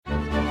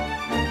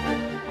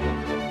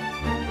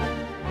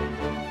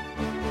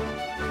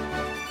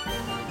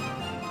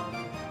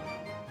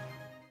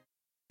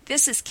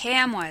This is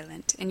K.M.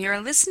 Wyland, and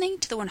you're listening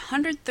to the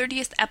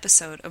 130th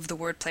episode of the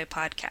Wordplay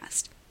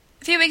Podcast.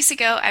 A few weeks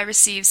ago, I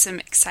received some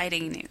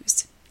exciting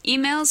news.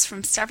 Emails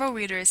from several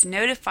readers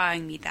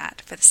notifying me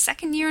that, for the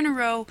second year in a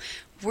row,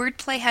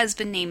 Wordplay has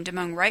been named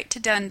among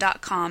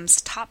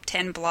WriteToDone.com's top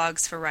 10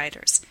 blogs for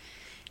writers.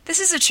 This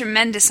is a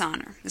tremendous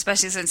honor,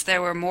 especially since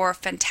there were more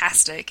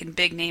fantastic and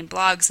big-name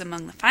blogs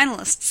among the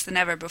finalists than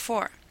ever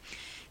before.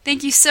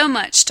 Thank you so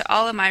much to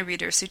all of my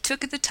readers who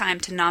took the time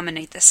to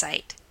nominate the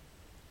site.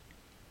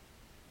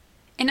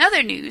 In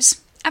other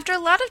news, after a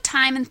lot of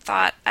time and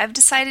thought, I've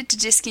decided to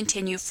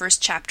discontinue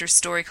first chapter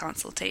story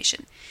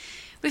consultation.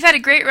 We've had a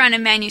great run of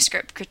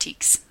manuscript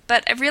critiques,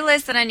 but I've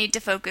realized that I need to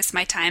focus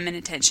my time and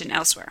attention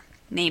elsewhere,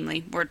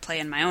 namely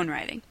wordplay and my own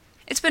writing.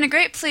 It's been a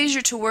great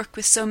pleasure to work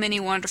with so many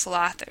wonderful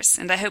authors,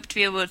 and I hope to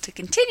be able to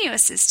continue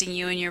assisting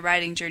you in your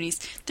writing journeys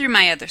through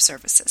my other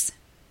services.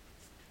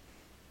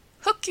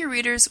 Hook your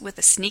readers with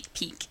a sneak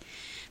peek.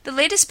 The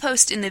latest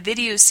post in the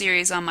video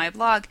series on my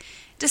blog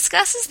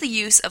discusses the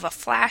use of a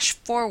flash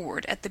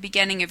forward at the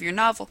beginning of your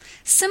novel,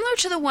 similar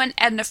to the one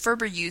Edna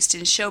Ferber used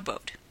in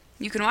Showboat.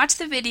 You can watch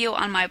the video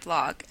on my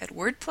blog at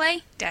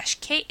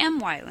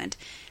wordplay-kmwyland,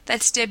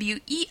 that's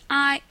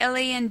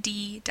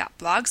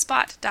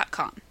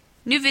weiland.blogspot.com.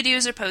 New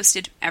videos are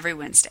posted every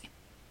Wednesday.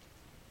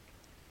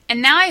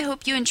 And now I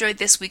hope you enjoyed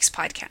this week's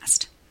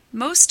podcast.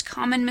 Most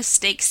Common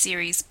Mistakes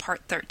Series,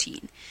 Part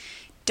 13.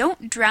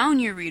 Don't drown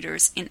your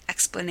readers in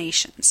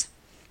explanations.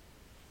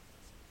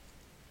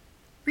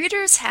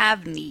 Readers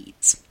have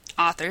needs.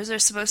 Authors are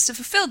supposed to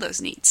fulfill those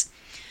needs.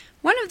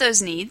 One of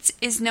those needs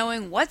is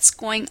knowing what's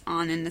going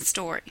on in the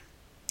story.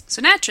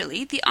 So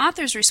naturally, the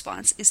author's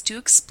response is to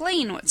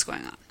explain what's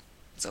going on.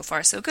 So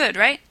far so good,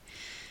 right?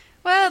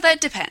 Well,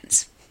 that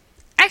depends.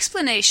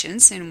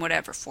 Explanations, in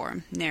whatever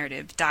form,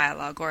 narrative,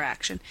 dialogue, or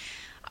action,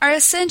 are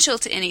essential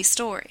to any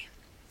story.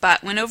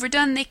 But when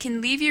overdone, they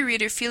can leave your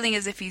reader feeling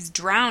as if he's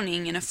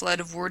drowning in a flood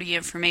of wordy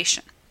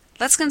information.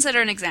 Let's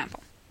consider an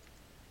example.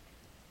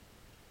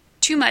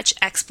 Too much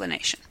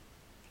explanation.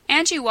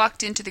 Angie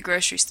walked into the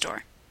grocery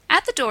store.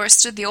 At the door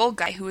stood the old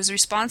guy who was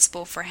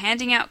responsible for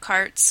handing out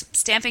carts,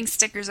 stamping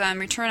stickers on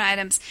return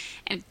items,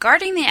 and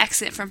guarding the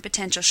exit from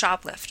potential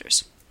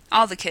shoplifters.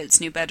 All the kids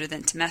knew better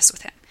than to mess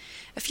with him.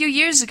 A few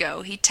years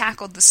ago, he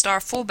tackled the star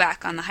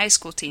fullback on the high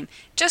school team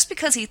just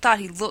because he thought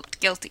he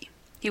looked guilty.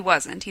 He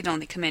wasn't. He'd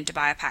only come in to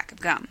buy a pack of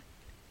gum.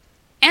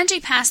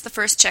 Angie passed the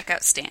first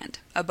checkout stand,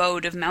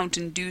 abode of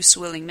Mountain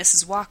Dew-swilling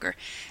Mrs. Walker,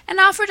 and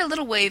offered a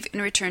little wave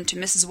in return to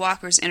Mrs.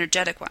 Walker's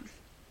energetic one.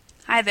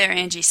 "Hi there,"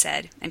 Angie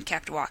said, and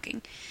kept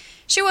walking.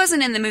 She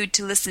wasn't in the mood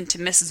to listen to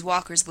Mrs.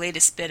 Walker's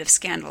latest bit of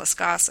scandalous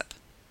gossip.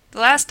 The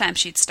last time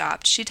she'd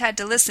stopped, she'd had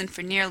to listen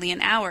for nearly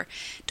an hour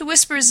to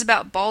whispers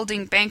about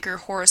balding banker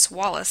Horace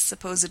Wallace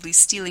supposedly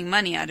stealing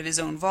money out of his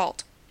own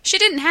vault. She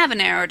didn't have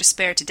an hour to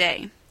spare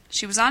today.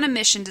 She was on a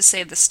mission to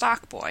save the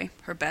stock boy,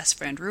 her best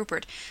friend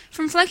Rupert,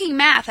 from flunking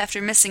math after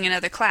missing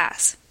another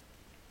class.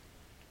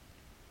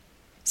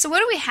 So what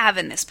do we have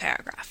in this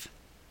paragraph?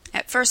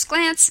 At first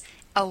glance,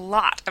 a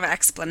lot of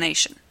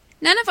explanation.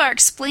 None of our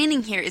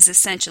explaining here is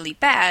essentially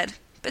bad,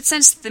 but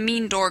since the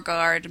mean door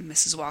guard,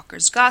 Mrs.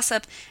 Walker's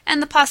gossip,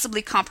 and the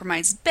possibly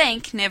compromised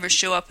bank never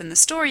show up in the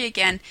story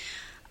again,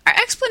 our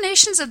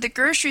explanations of the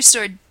grocery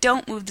store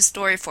don't move the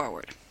story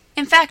forward.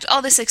 In fact,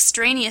 all this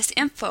extraneous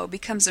info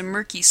becomes a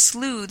murky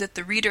slough that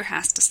the reader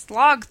has to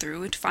slog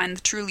through to find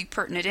the truly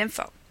pertinent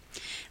info.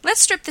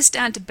 Let's strip this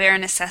down to bare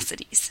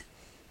necessities.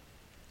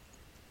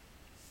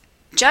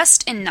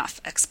 Just enough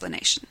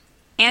explanation.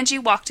 Angie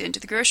walked into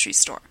the grocery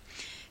store.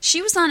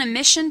 She was on a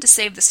mission to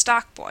save the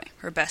stock boy,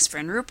 her best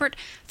friend Rupert,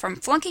 from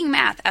flunking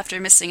math after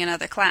missing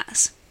another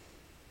class.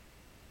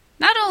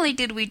 Not only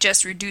did we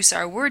just reduce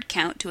our word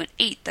count to an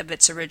eighth of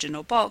its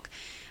original bulk,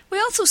 we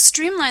also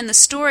streamlined the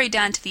story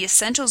down to the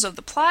essentials of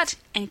the plot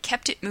and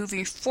kept it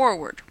moving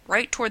forward,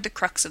 right toward the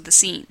crux of the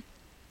scene.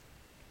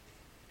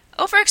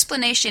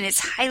 Over-explanation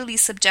is highly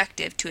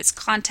subjective to its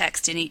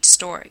context in each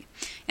story.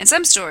 In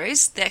some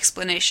stories, the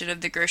explanation of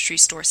the grocery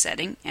store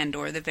setting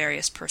and/or the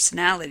various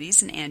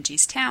personalities in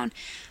Angie's town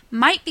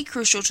might be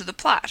crucial to the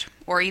plot,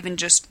 or even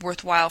just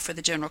worthwhile for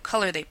the general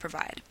color they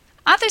provide.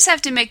 Authors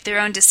have to make their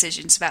own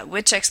decisions about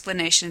which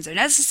explanations are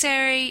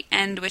necessary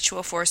and which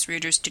will force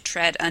readers to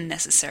tread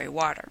unnecessary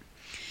water.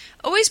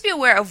 Always be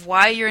aware of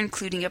why you're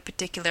including a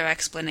particular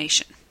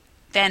explanation.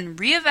 Then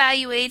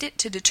reevaluate it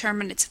to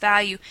determine its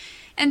value,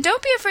 and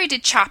don't be afraid to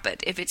chop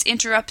it if it's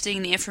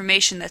interrupting the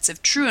information that's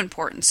of true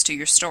importance to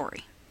your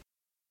story.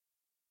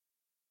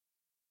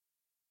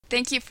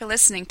 Thank you for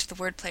listening to the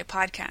Wordplay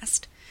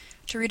Podcast.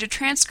 To read a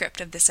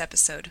transcript of this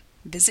episode,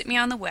 visit me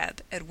on the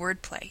web at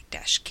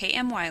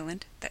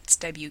wordplay-kmwyland, that's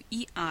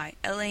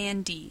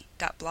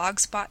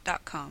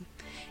weiland.blogspot.com,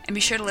 and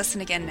be sure to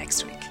listen again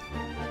next week.